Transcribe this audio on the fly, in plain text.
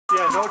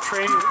Yeah, no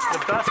training.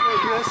 The best way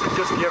to do this is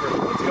just give her.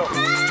 Let's go.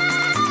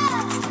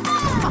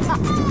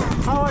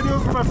 How am I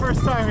doing for my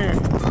first time here?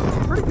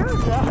 Pretty good.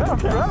 Yeah,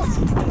 okay. You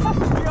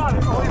got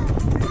it. Oh,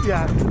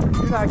 yeah,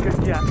 you're not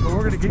good yet, but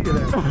we're going to get you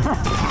there.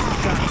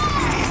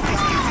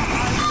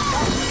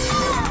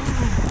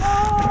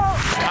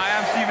 Hi,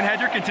 I'm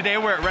Headrick, and today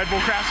we're at Red Bull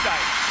Crash Dive.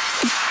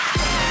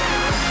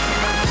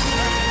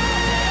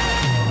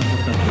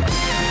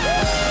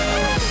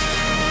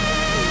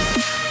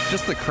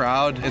 Just the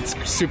crowd, it's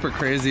super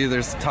crazy.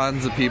 There's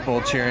tons of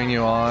people cheering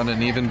you on,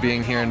 and even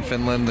being here in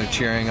Finland, they're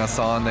cheering us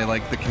on. They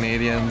like the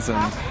Canadians,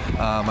 and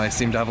I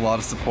seem to have a lot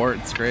of support.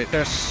 It's great.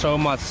 There's so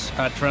much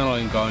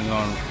adrenaline going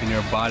on in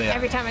your body.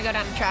 Every time I go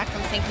down the track, I'm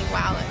thinking,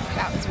 wow,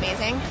 that was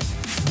amazing.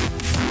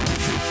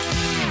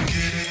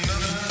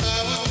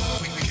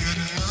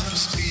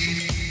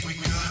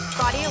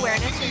 Body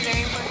awareness is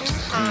very important.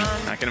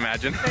 I can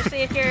imagine.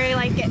 Especially if you're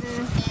like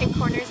getting in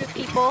corners with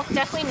people.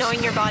 Definitely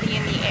knowing your body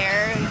in the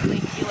air.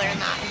 Like, you learn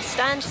that in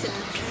stunts and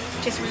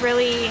just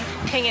really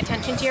paying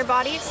attention to your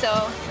body. So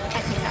I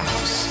think that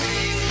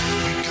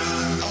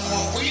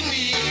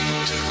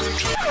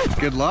helps.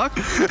 Good luck.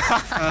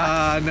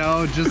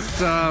 No,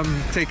 just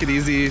take it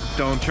easy.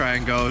 Don't try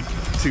and go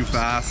too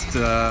fast.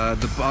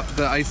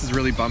 The ice is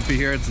really bumpy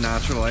here. It's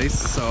natural ice,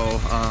 so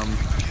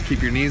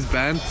keep your knees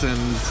bent and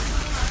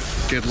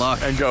good luck.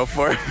 And go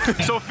for it.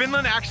 So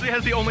Finland actually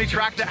has the only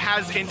track that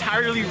has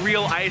entirely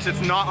real ice. It's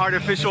not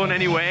artificial in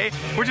any way,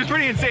 which is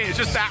pretty insane. It's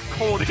just that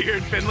cold here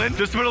in Finland.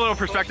 Just to put a little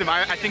perspective,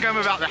 I think I'm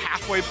about the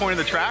halfway point of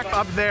the track.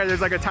 Up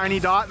there's like a tiny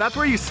dot. That's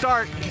where you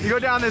start. You go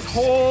down this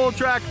whole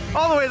track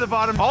all the way to the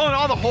bottom. All in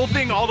all, the whole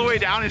thing all the way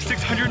down is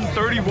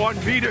 631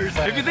 meters.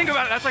 If you think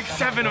about it, that's like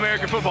 7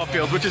 American football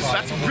fields,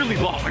 that's really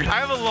long. I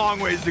have a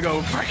long ways to go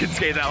if I can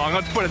skate that long.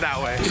 Let's put it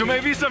that way. So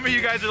maybe some of you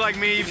guys are like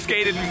me. You've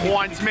skated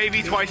once,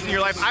 maybe twice in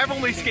your life. I've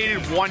only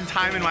skated one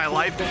time in my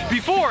life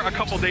before a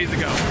couple days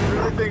ago. I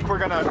really think we're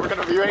gonna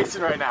be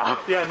racing right now.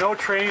 Yeah, no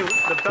training.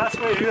 The best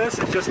way to do this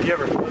is just give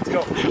her. Let's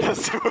go.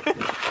 Let's do it.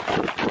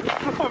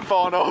 I'm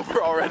falling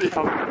over already.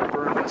 I'm gonna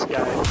burn this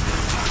guy.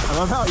 I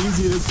love how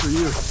easy it is for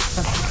you.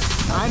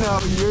 I know,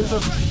 years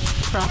of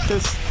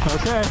practice.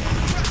 Okay.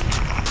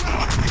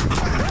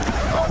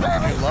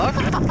 Good luck.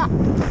 3,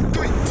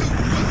 2, 1.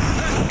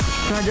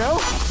 Can I go?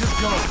 Just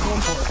go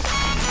for it.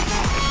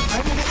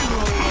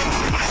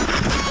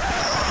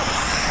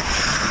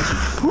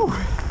 Whew.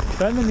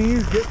 Bend the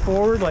knees, get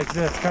forward like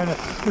this, just kind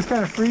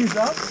of freeze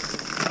up.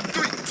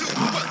 3, 2,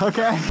 1.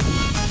 Okay.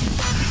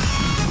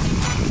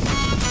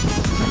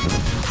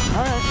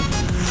 All right.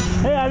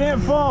 Hey, I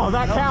didn't fall.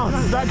 That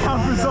counts. That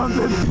counts for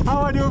something.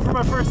 How am I doing for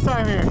my first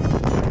time here?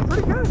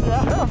 Pretty good.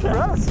 Yeah, okay.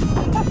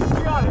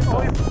 You got it.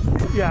 Oh,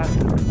 yeah,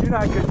 you're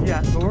not good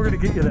yet, but we're gonna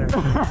get you there.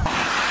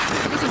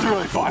 This is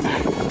really fun.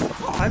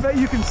 I bet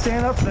you can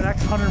stand up for the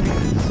next 100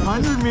 meters.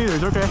 100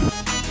 meters, okay.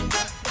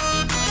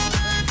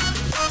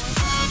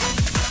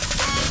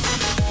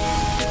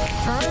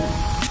 How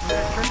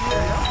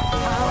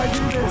do I do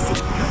this?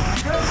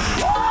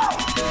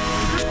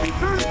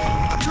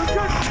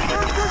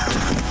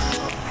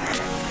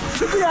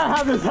 Good thing I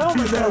have this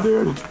helmet there,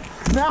 dude.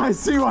 Now I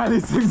see why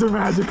these things are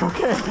magic,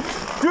 okay.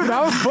 Dude,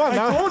 that was fun.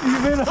 I told you,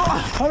 man,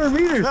 100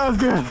 meters. That was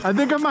good. I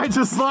think I might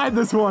just slide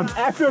this one.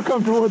 I feel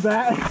comfortable with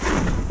that.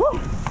 Woo.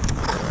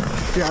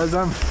 Guys,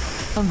 I'm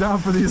down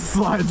for these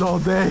slides all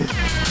day.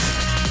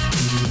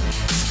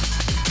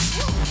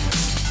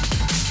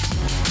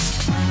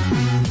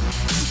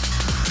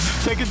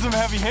 Taking some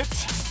heavy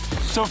hits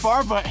so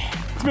far, but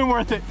it's been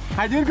worth it.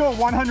 I did go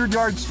 100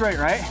 yards straight,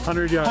 right?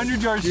 100 yards.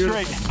 100 yards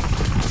Beautiful. straight.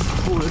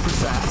 Oh, this is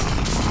fast.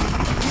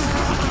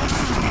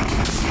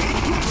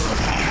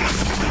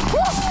 Woo!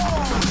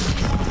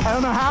 I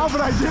don't know how, but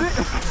I did it.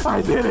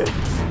 I did it.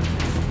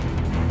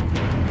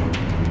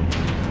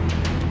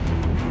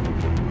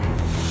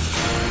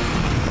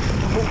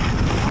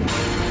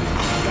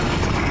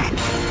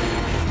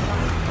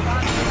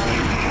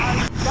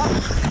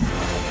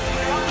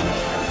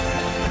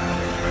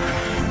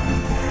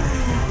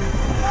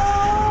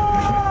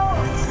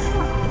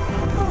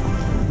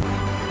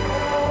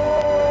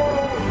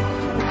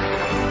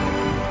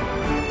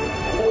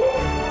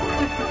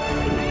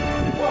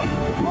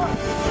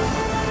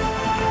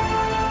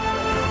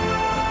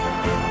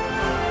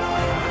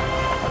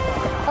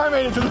 I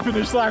made it to the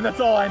finish line, that's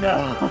all I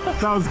know.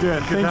 That was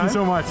good. Thank you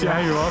so much. Yeah,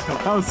 you're welcome.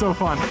 That was so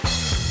fun.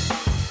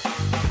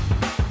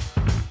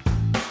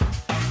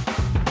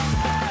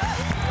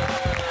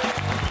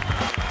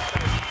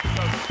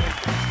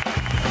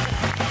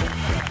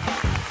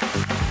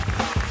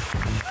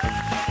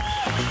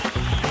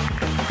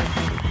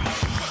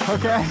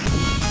 Okay.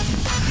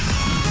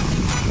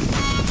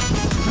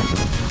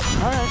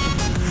 All right.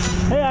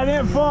 Hey, I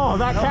didn't fall.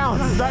 That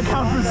counts. That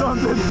counts for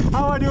something.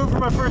 How am I doing for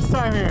my first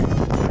time here?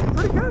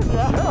 Pretty good.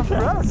 Yeah, okay.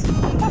 You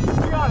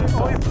got it.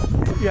 Oh,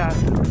 Yeah,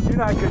 you're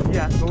not good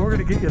yet, but we're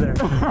gonna get you there.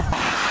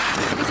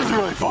 This is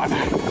really fun.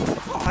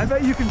 I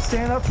bet you can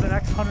stand up for the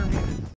next 100 meters.